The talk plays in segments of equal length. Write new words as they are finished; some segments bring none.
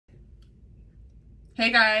Hey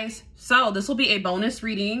guys, so this will be a bonus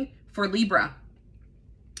reading for Libra.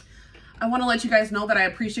 I want to let you guys know that I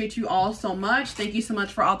appreciate you all so much. Thank you so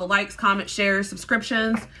much for all the likes, comments, shares,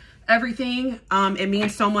 subscriptions, everything. It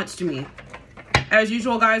means so much to me. As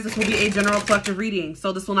usual, guys, this will be a general collective reading,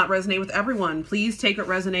 so this will not resonate with everyone. Please take what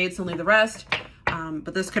resonates and leave the rest.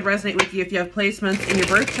 But this could resonate with you if you have placements in your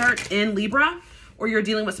birth chart in Libra, or you're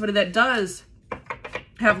dealing with somebody that does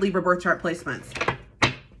have Libra birth chart placements.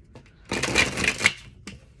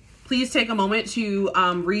 Please take a moment to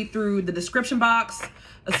read through the description box,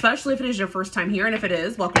 especially if it is your first time here. And if it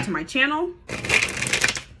is, welcome to my channel.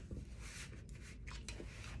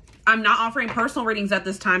 I'm not offering personal readings at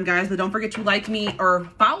this time, guys, but don't forget to like me or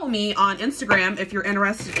follow me on Instagram if you're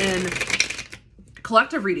interested in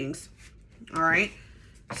collective readings. All right.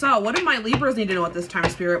 So what do my Libras need to know at this time,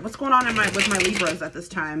 Spirit? What's going on with my Libras at this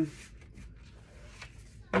time?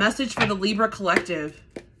 Message for the Libra collective.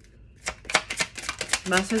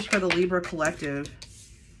 Message for the Libra collective.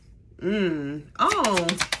 Oh.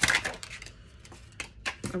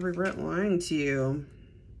 I regret lying to you.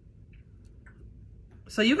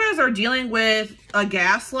 So you guys are dealing with a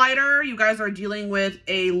gaslighter. You guys are dealing with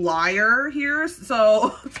a liar here.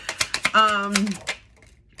 So,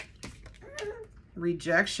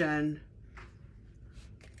 rejection.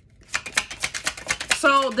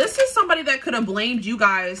 So this is somebody that could have blamed you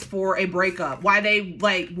guys for a breakup. Why they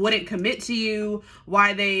wouldn't commit to you,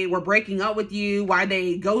 why they were breaking up with you, why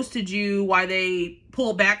they ghosted you, why they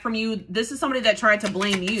pulled back from you. This is somebody that tried to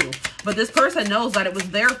blame you. But this person knows that it was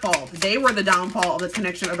their fault. They were the downfall of the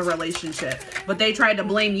connection or the relationship. But they tried to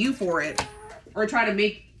blame you for it. Or try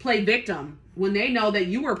to play victim when they know that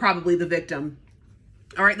you were probably the victim.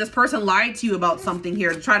 All right, this person lied to you about something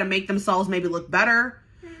here to try to make themselves maybe look better.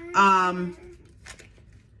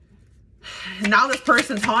 Now this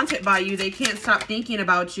person's haunted by you. They can't stop thinking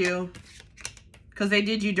about you because they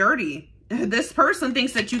did you dirty. This person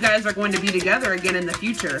thinks that you guys are going to be together again in the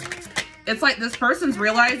future. It's like this person's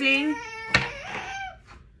realizing.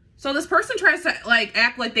 So this person tries to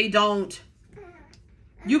act like they don't.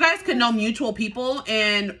 You guys could know mutual people,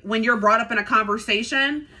 and when you're brought up in a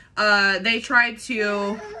conversation, they try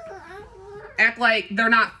to act like they're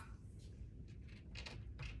not.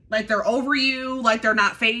 Like they're over you, like they're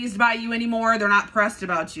not fazed by you anymore. They're not pressed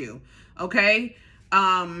about you, okay?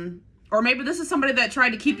 Or maybe this is somebody that tried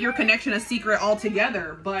to keep your connection a secret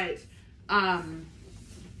altogether, but I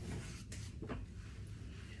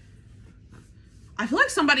feel like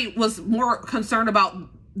somebody was more concerned about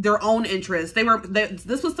their own interests.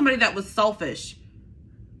 This was somebody that was selfish.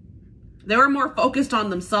 They were more focused on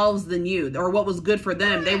themselves than you, or what was good for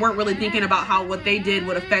them. They weren't really thinking about how what they did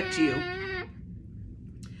would affect you.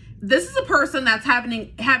 This is a person that's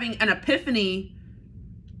having an epiphany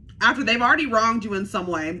after they've already wronged you in some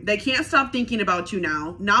way. They can't stop thinking about you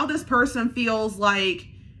now. Now this person feels like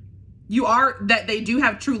that they do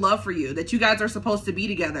have true love for you, that you guys are supposed to be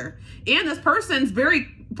together. And this person's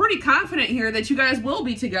pretty confident here that you guys will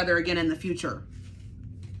be together again in the future.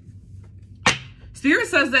 Spirit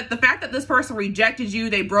says that the fact that this person rejected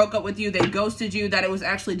you, they broke up with you, they ghosted you, that it was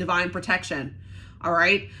actually divine protection. All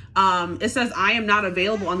right. It says, I am not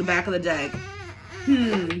available on the back of the deck.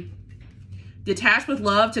 Detached with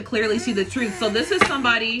love to clearly see the truth. So this is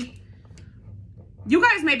somebody, you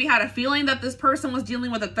guys maybe had a feeling that this person was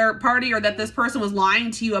dealing with a third party, or that this person was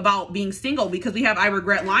lying to you about being single, because we have, I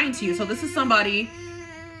regret lying to you. So this is somebody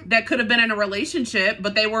that could have been in a relationship,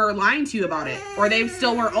 but they were lying to you about it. Or they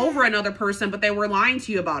still were over another person, but they were lying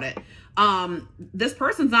to you about it. This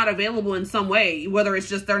person's not available in some way, whether it's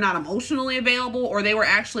just they're not emotionally available, or they were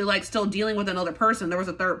actually still dealing with another person. There was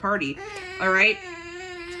a third party. All right.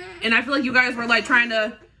 And I feel like you guys were trying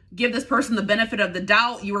to give this person the benefit of the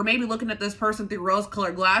doubt. You were maybe looking at this person through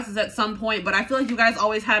rose-colored glasses at some point, but I feel like you guys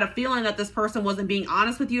always had a feeling that this person wasn't being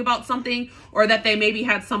honest with you about something, or that they maybe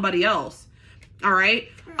had somebody else. All right.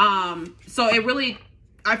 So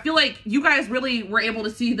I feel like you guys really were able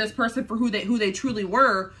to see this person for who they truly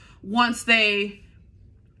were. Once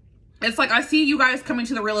it's like, I see you guys coming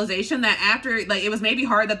to the realization that after, it was maybe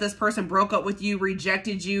hard that this person broke up with you,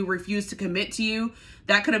 rejected you, refused to commit to you.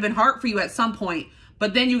 That could have been hard for you at some point.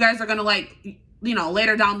 But then you guys are going to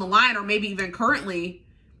later down the line, or maybe even currently,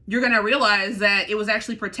 you're going to realize that it was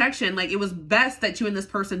actually protection. It was best that you and this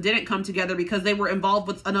person didn't come together, because they were involved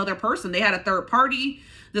with another person. They had a third party.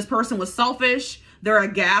 This person was selfish. They're a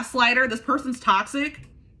gaslighter. This person's toxic.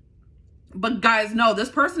 But guys, no, this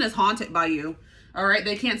person is haunted by you. All right.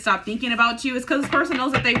 They can't stop thinking about you. It's because this person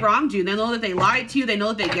knows that they wronged you. They know that they lied to you. They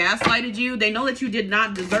know that they gaslighted you. They know that you did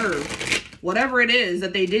not deserve whatever it is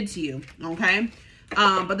that they did to you. Okay.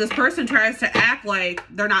 But this person tries to act like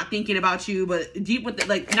they're not thinking about you, but deep with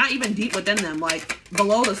like not even deep within them, like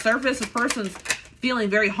below the surface, this person's feeling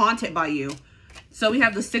very haunted by you. So we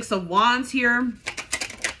have the 6 of Wands here.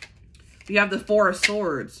 We have the 4 of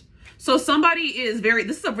Swords. So somebody is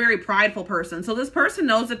this is a very prideful person. So this person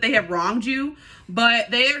knows that they have wronged you, but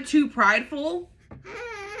they are too prideful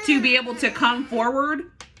to be able to come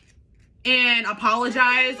forward and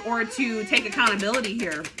apologize or to take accountability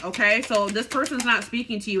here. Okay, so this person's not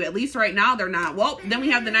speaking to you, at least right now they're not. Well, then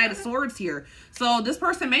we have the Knight of Swords here. So this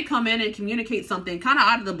person may come in and communicate something kind of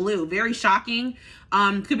out of the blue, very shocking.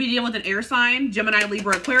 Could be dealing with an air sign, Gemini,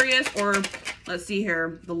 Libra, Aquarius, or let's see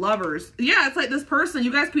here, the Lovers. Yeah, it's like this person,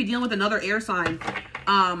 you guys could be dealing with another air sign.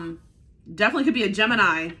 Definitely could be a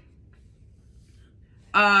Gemini.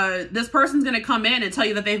 This person's going to come in and tell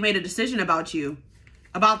you that they've made a decision about you,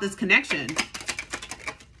 about this connection.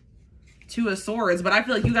 2 of Swords, but I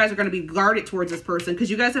feel like you guys are going to be guarded towards this person because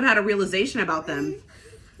you guys have had a realization about them.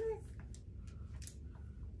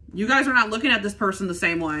 You guys are not looking at this person the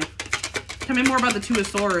same way. Tell me more about the 2 of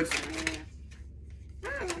Swords.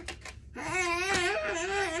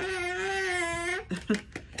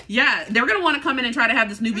 Yeah, they're going to want to come in and try to have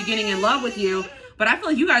this new beginning in love with you. But I feel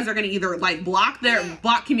like you guys are going to either like block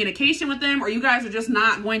communication with them, or you guys are just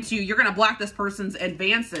not going to, you're going to block this person's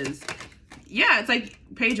advances. Yeah, it's like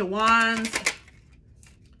Page of Wands.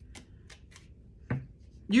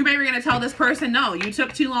 You maybe are going to tell this person, no, you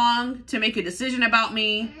took too long to make a decision about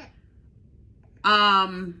me.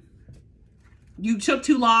 You took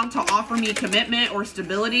too long to offer me commitment or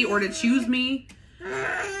stability or to choose me.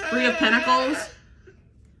 3 of Pentacles.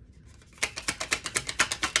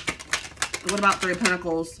 What about 3 of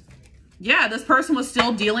Pentacles? Yeah, this person was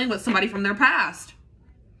still dealing with somebody from their past.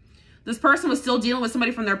 This person was still dealing with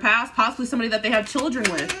somebody from their past, possibly somebody that they have children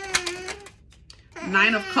with.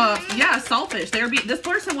 9 of Cups. Yeah, selfish. This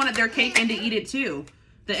person wanted their cake and to eat it too.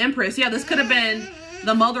 The Empress. Yeah, this could have been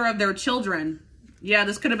the mother of their children. Yeah,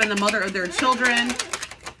 this could have been the mother of their children.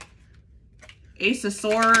 Ace of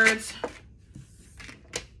Swords.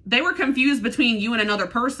 They were confused between you and another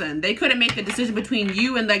person. They couldn't make a decision between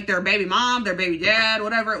you and like their baby mom, their baby dad,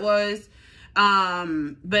 whatever it was.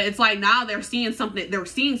 But it's like now they're seeing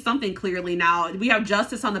something clearly now. We have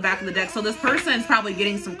Justice on the back of the deck. So this person is probably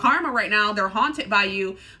getting some karma right now. They're haunted by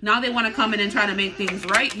you. Now they want to come in and try to make things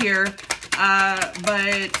right here.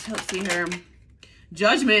 But let's see here.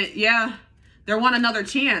 Judgment. Yeah. They want another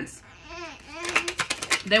chance.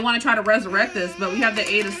 They want to try to resurrect this, but we have the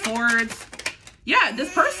 8 of Swords. Yeah,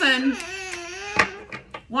 this person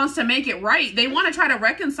wants to make it right. They want to try to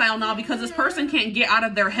reconcile now because this person can't get out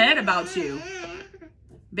of their head about you.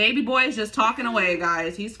 Baby boy is just talking away,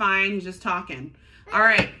 guys. He's fine. He's just talking. All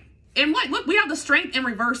right. And look, we have the Strength in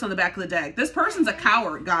reverse on the back of the deck. This person's a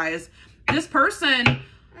coward, guys. This person,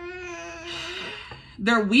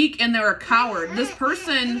 they're weak and they're a coward. This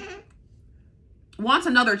person wants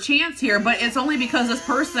another chance here, but it's only because this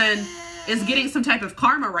person is getting some type of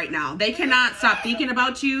karma right now. They cannot stop thinking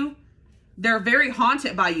about you. They're very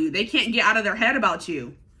haunted by you. They can't get out of their head about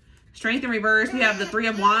you. Strength in reverse. We have the 3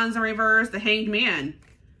 of Wands in reverse, the Hanged Man.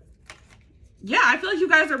 Yeah, I feel like you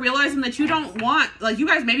guys are realizing that you don't want, like you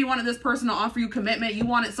guys maybe wanted this person to offer you commitment. You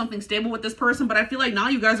wanted something stable with this person, but I feel like now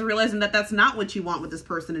you guys are realizing that that's not what you want with this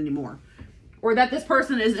person anymore. Or that this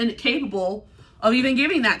person is incapable of even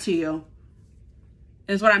giving that to you.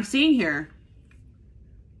 Is what I'm seeing here.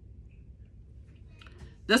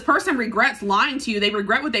 This person regrets lying to you. They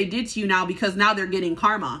regret what they did to you now because now they're getting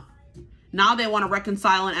karma. Now they want to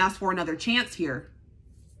reconcile and ask for another chance here.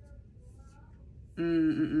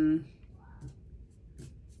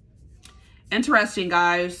 Interesting,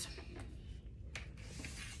 guys.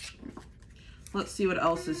 Let's see what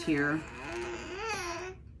else is here.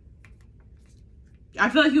 I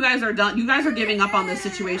feel like you guys are done. You guys are giving up on this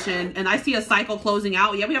situation. And I see a cycle closing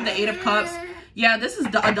out. Yeah, we have the 8 of Cups. Yeah, this is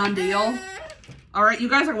a done deal. All right, you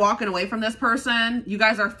guys are walking away from this person. You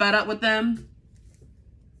guys are fed up with them.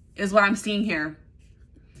 Is what I'm seeing here.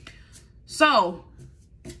 So,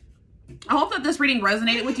 I hope that this reading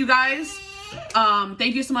resonated with you guys.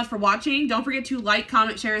 Thank you so much for watching. Don't forget to like,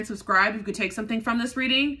 comment, share, and subscribe if you could take something from this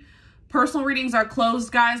reading. Personal readings are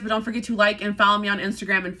closed, guys, but don't forget to like and follow me on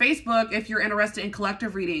Instagram and Facebook if you're interested in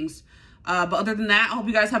collective readings. But other than that, I hope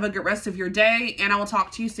you guys have a good rest of your day, and I will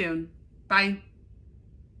talk to you soon. Bye.